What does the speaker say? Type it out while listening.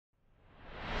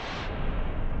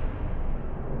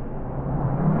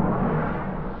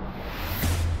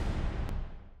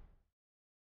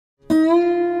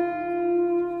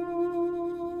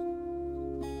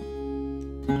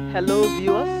Hello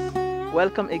viewers,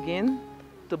 welcome again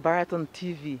to Baraton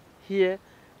TV, here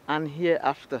and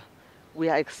hereafter. We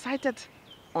are excited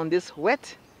on this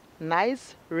wet,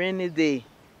 nice, rainy day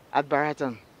at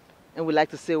Baraton. And we'd like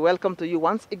to say welcome to you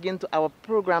once again to our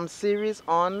program series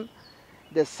on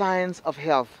the science of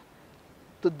health.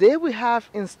 Today we have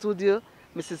in studio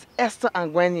Mrs. Esther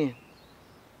Angwenyi.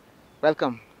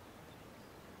 Welcome.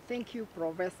 Thank you,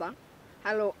 Professor.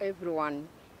 Hello, everyone.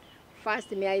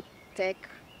 First, may I take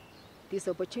this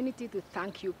opportunity to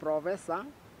thank you, Professor,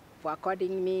 for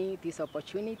according me this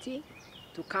opportunity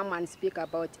to come and speak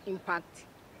about impact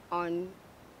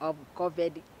of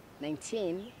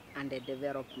COVID-19 and the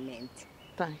development.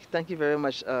 Thank you very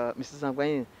much, Mrs.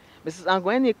 Angwenyi. Mrs.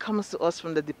 Angwenyi comes to us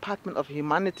from the Department of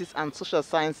Humanities and Social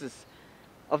Sciences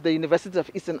of the University of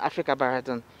Eastern Africa,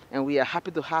 Baraton, and we are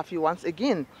happy to have you once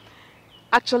again.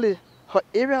 Actually, her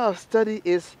area of study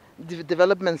is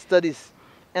development studies,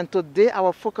 and today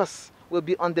our focus will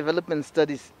be on development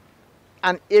studies,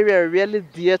 an area really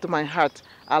dear to my heart.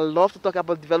 I love to talk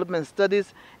about development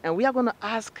studies, and we are going to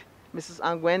ask Mrs.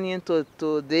 Angwenyi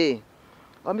today.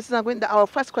 Well, Mrs. Angwenyi, our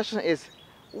first question is,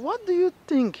 what do you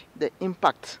think the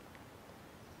impact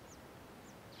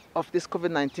of this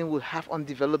COVID-19 will have on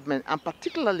development, and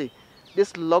particularly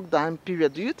this lockdown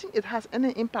period? Do you think it has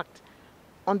any impact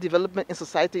on development in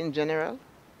society in general?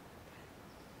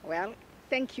 Well,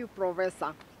 thank you,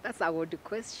 Professor. That's a good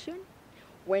question.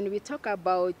 When we talk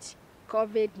about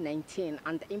COVID-19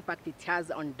 and the impact it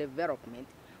has on development,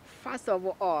 first of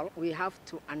all, we have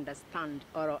to understand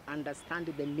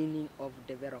the meaning of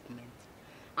development.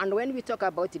 And when we talk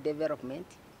about development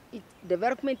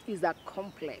is a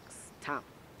complex term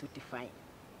to define.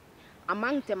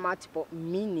 Among the multiple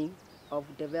meaning of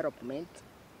development,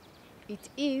 it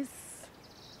is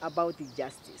about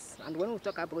justice. And when we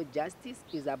talk about justice,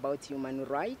 it's about human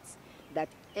rights, that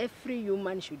every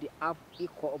human should have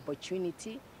equal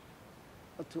opportunity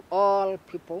to all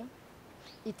people.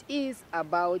 It is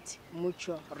about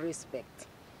mutual respect.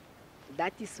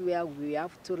 That is where we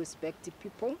have to respect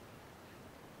people,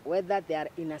 whether they are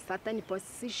in a certain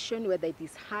position, whether it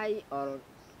is high or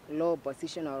low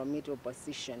position or middle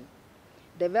position.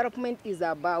 Development is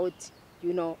about,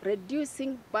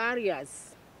 reducing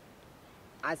barriers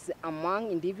as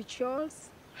among individuals,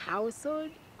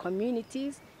 households,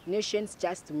 communities, nations,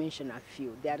 just to mention a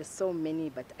few. There are so many,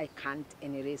 but I can't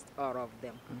erase all of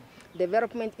them.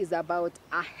 Development is about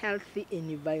a healthy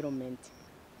environment.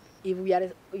 If we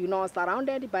are,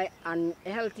 surrounded by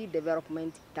unhealthy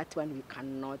development, that one we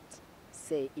cannot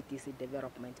say it is a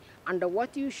development. And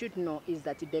what you should know is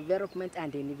that development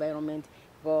and environment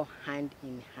go hand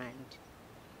in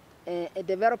hand.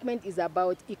 Development is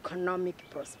about economic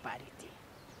prosperity.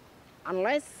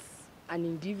 Unless an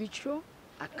individual,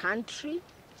 a country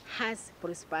has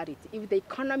prosperity, if the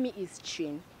economy is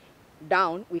chained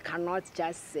down, we cannot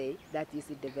just say that is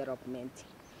a development.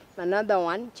 Another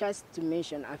one, just to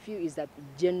mention a few, is that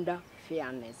gender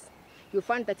fairness. You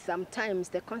find that sometimes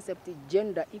the concept of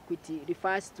gender equity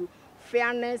refers to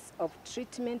fairness of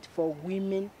treatment for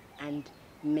women and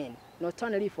men. Not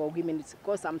only for women, it's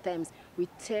because sometimes we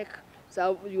take,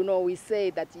 we say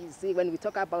that, when we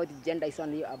talk about gender, it's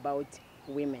only about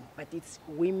women, but it's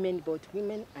women, both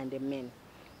women and men.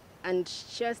 And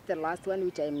just the last one,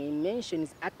 which I may mention,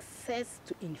 is access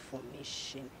to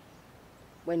information.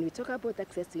 When we talk about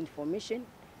access to information,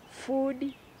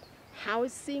 food,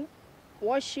 housing,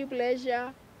 worship,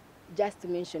 leisure, just to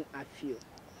mention a few.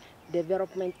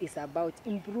 Development is about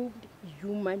improved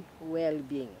human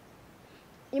well-being.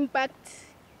 Impact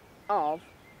of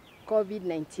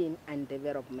COVID-19 and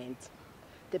development.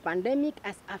 The pandemic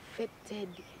has affected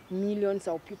millions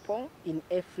of people in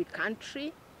every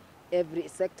country, every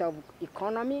sector of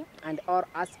economy, and all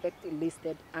aspects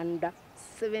listed under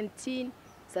 17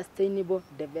 Sustainable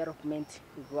Development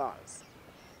Goals.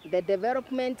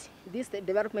 These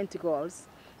development goals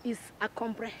is a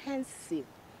comprehensive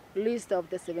list of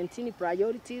the 17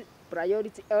 priority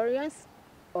areas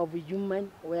of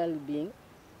human well-being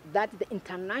that the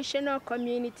international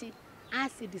community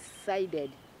has decided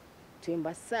to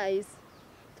emphasize.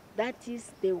 That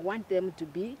is, they want them to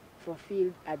be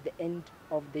fulfilled at the end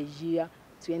of the year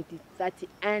 2030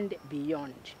 and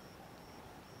beyond.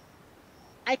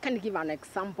 I can give an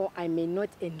example. I may not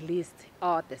enlist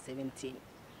all the 17.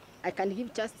 I can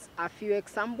give just a few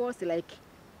examples, like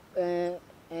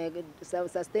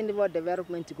Sustainable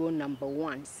Development Goal number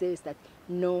 1 says that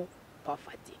no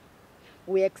poverty.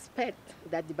 We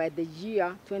expect that by the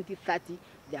year 2030,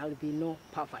 there will be no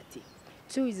poverty.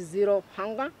 2 is zero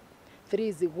hunger. 3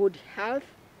 is good health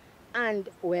and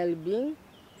well-being,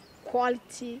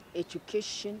 quality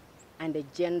education, and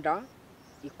gender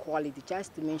equality,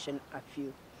 just to mention a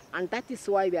few. And that is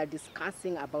why we are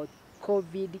discussing about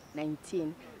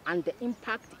COVID-19 and the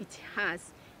impact it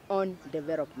has on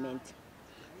development.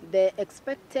 The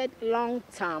expected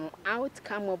long-term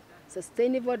outcome of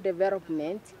sustainable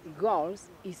development goals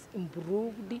is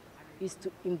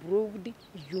to improve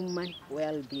human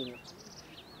well-being.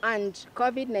 And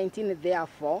COVID-19,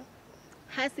 therefore,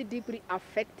 has deeply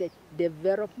affected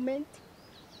development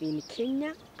in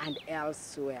Kenya and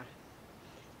elsewhere.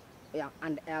 Yeah,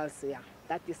 and elsewhere.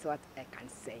 That is what I can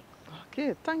say.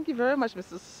 Okay, thank you very much,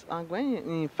 Mrs. Angwen.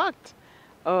 In fact,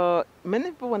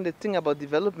 many people, when they think about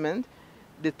development,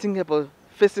 they think about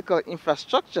physical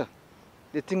infrastructure.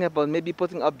 They think about maybe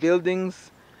putting up buildings,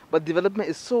 but development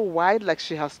is so wide, like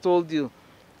she has told you.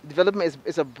 Development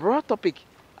is a broad topic.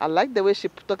 I like the way she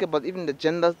talked about even the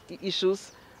gender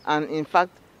issues, and in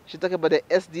fact, she talked about the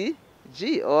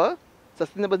SDG, or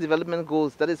Sustainable Development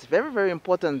Goals. That is very, very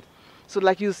important. So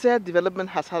like you said, development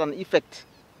has had an effect.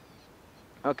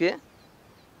 Okay?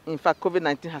 In fact,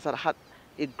 COVID-19 has had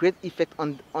a great effect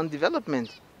on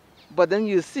development. But then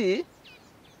you see,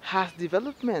 has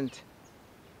development,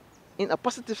 in a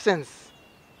positive sense,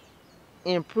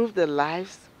 improved the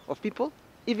lives of people,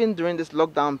 even during this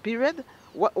lockdown period?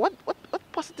 What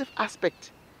positive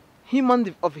aspect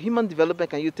of human development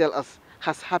can you tell us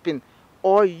has happened,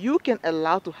 or you can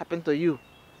allow to happen to you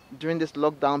during this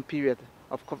lockdown period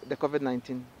of the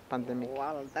COVID-19 pandemic?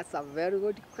 Well, that's a very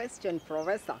good question,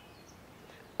 Professor.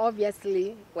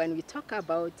 Obviously, when we talk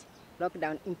about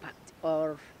lockdown impact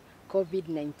or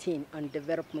COVID-19 on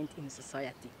development in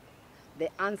society, the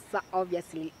answer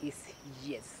obviously is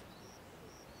yes.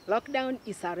 Lockdown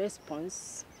is a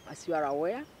response, as you are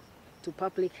aware, to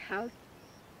public health,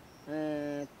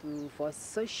 for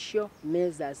social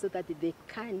measures so that they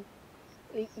can,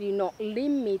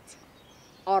 limit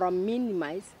or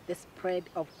minimize the spread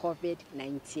of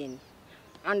COVID-19.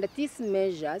 And these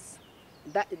measures,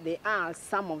 that they are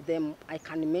some of them I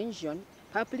can mention.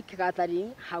 Public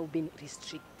gatherings have been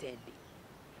restricted.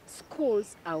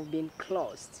 Schools have been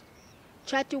closed.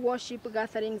 Church worship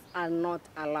gatherings are not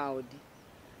allowed.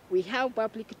 We have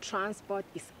public transport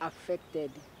is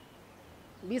affected.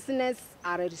 Business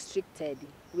are restricted.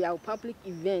 We have public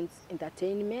events,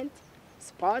 entertainment,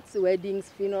 sports, weddings,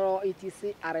 funeral,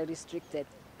 etc. are restricted.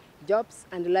 Jobs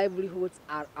and livelihoods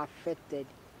are affected.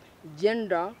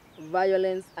 Gender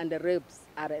violence and rapes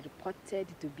are reported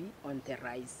to be on the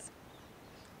rise.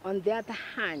 On the other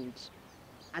hand,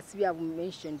 as we have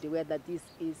mentioned, whether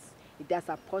it has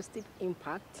a positive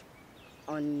impact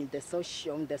on the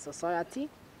society,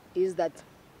 is that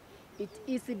it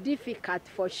is difficult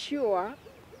for sure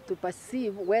to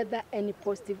perceive whether any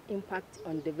positive impact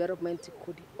on development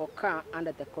could occur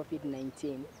under the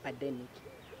COVID-19 pandemic.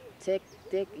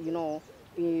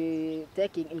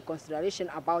 Taking in consideration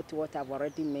about what I've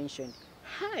already mentioned.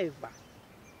 However,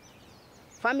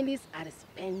 families are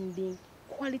spending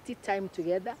quality time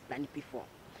together than before.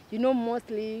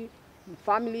 Mostly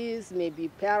families, maybe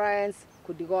parents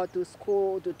could go to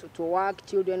school, to work,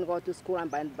 children go to school,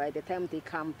 and by the time they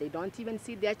come, they don't even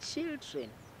see their children.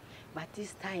 But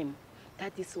this time,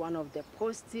 that is one of the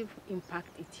positive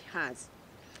impact it has.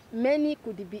 Many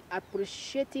could be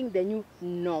appreciating the new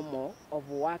normal of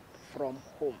work from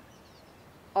home.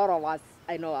 All of us,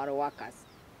 I know, are workers.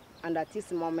 And at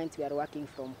this moment, we are working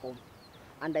from home.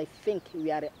 And I think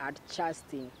we are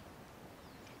adjusting.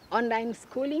 Online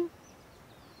schooling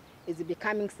is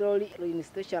becoming slowly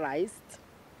institutionalized.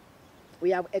 We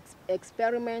have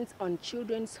experiments on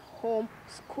children's home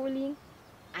schooling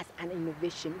as an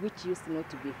innovation, which used not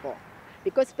to be before.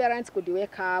 Because parents could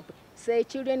wake up, say,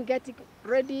 children get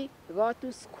ready, go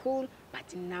to school,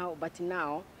 but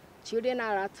now, children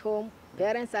are at home,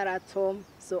 parents are at home,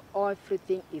 so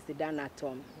everything is done at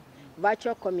home.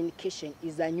 Virtual communication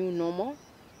is a new normal,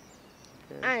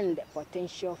 and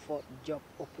potential for job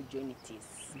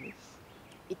opportunities. Yes.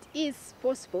 It is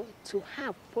possible to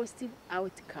have positive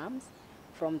outcomes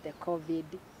from the COVID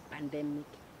pandemic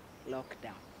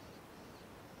lockdown.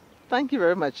 Thank you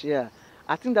very much. Yeah,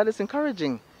 I think that is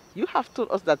encouraging. You have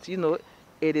told us that,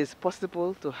 it is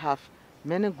possible to have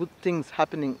many good things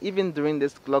happening even during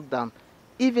this lockdown,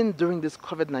 even during this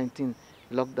COVID-19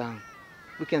 lockdown.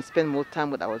 We can spend more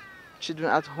time with our children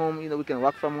at home, we can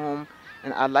work from home.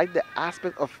 And I like the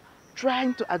aspect of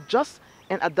trying to adjust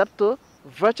and adapt to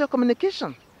virtual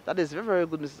communication. That is very, very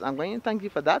good, Mrs. Angwany. Thank you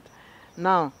for that.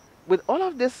 Now, with all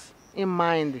of this in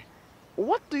mind,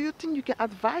 what do you think you can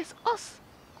advise us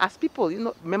as people,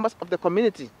 members of the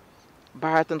community,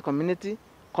 Baraton community,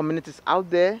 communities out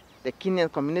there, the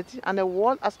Kenyan community, and the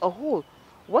world as a whole?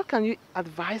 What can you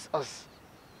advise us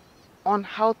on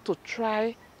how to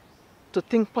try to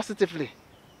think positively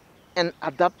and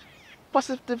adapt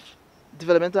positive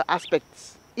developmental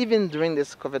aspects even during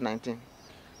this COVID-19?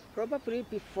 Probably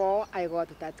before I got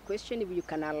to that question, if you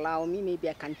can allow me, maybe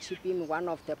I can chip in one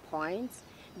of the points,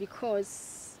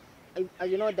 because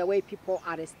you know, the way people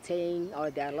are staying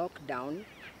or they are locked down,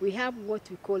 we have what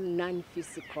we call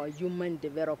non-physical human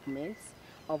development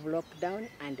of lockdown,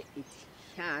 and it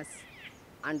has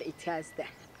the,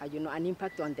 you know, an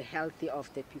impact on the health of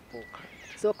the people.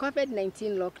 So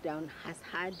COVID-19 lockdown has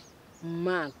had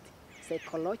marked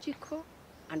psychological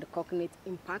and cognitive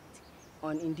impact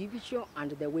on individual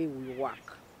and the way we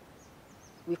work.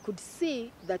 We could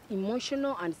see that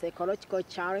emotional and psychological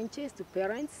challenges to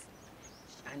parents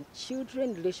and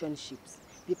children relationships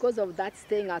because of that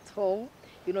staying at home.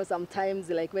 You know, sometimes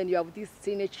like when you have these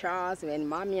teenagers, when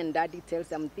mommy and daddy tells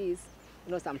them this,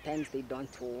 you know, sometimes they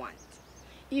don't want.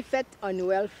 Effect on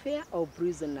welfare of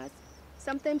prisoners.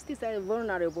 Sometimes these are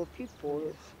vulnerable people.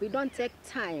 We don't take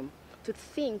time to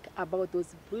think about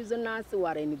those prisoners who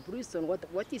are in prison,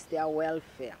 what is their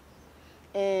welfare.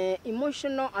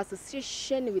 Emotional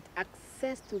association with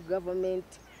access to government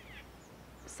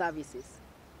services.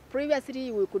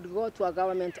 Previously, we could go to a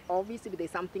government office if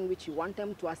there's something which you want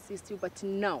them to assist you, but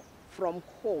now, from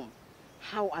home,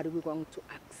 how are we going to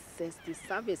access these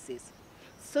services?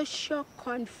 Social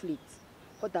conflicts.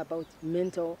 What about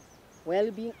mental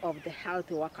well-being of the health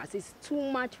workers? It's too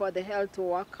much for the health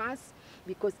workers,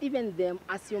 because even them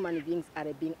as human beings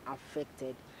are being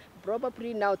affected.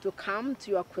 Probably now, to come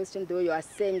to your question, the way you are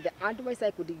saying, the advice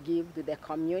I could give to the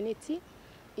community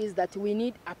is that we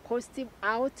need a positive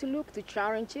outlook to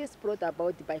challenges brought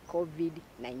about by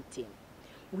COVID-19.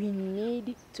 We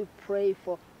need to pray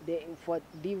for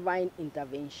divine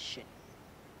intervention.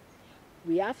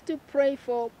 We have to pray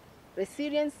for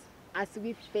resilience as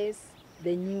we face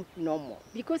the new normal,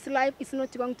 because life is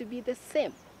not going to be the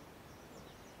same.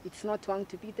 It's not going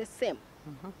to be the same.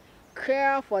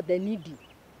 Care for the needy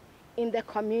in the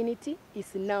community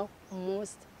is now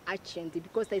most urgent,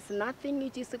 because there's nothing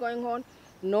which is going on,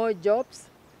 no jobs,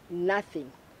 nothing.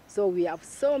 So we have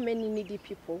so many needy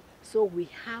people, so we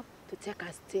have to take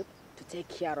a step to take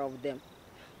care of them.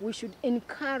 We should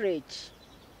encourage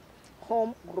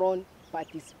homegrown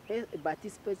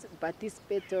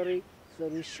participatory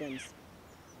solutions.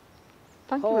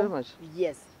 Thank you very much.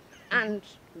 Yes. And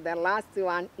the last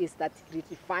one is that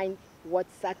redefine what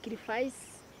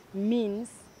sacrifice means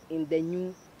in the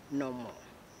new normal.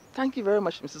 Thank you very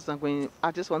much, Mrs. Sangweni.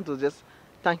 I just want to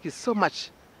thank you so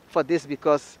much for this,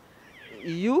 because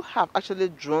you have actually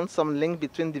drawn some link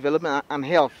between development and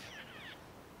health,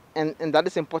 and that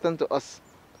is important to us.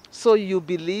 So you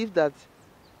believe that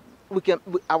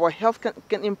our health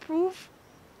can improve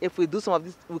if we do some of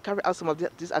this, we carry out some of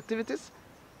these activities?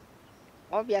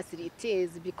 Obviously it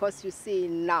is, because you see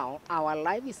now our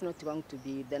life is not going to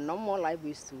be the normal life we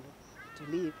used to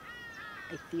live.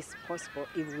 It is possible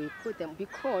if we put them,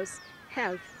 because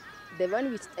health, the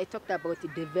one which I talked about, the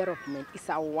development, is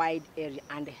a wide area,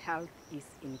 and health is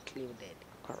included.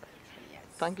 Correct. Yes.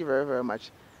 Thank you very, very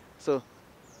much. So,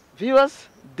 viewers,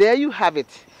 there you have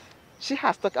it. She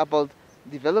has talked about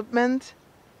development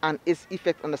and its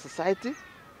effect on the society.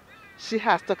 She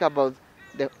has talked about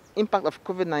the impact of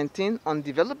COVID-19 on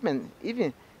development,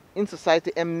 even in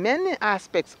society, and many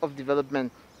aspects of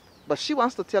development. But she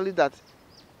wants to tell you that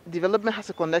development has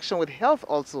a connection with health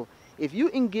also. If you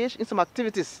engage in some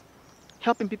activities,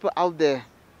 helping people out there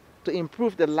to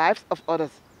improve the lives of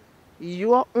others,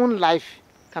 your own life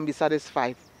can be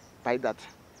satisfied by that.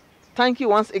 Thank you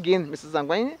once again, Mrs.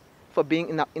 Zangwani, for being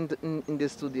in the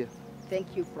studio.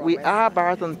 Thank you, Professor. We are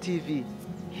Baraton TV,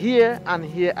 here and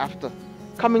hereafter,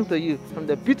 coming to you from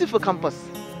the beautiful campus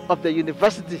of the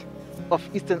University of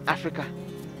Eastern Africa,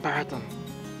 Baraton,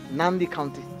 Nandi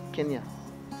County, Kenya.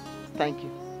 Thank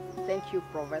you. Thank you,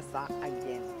 Professor,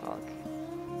 again. Okay.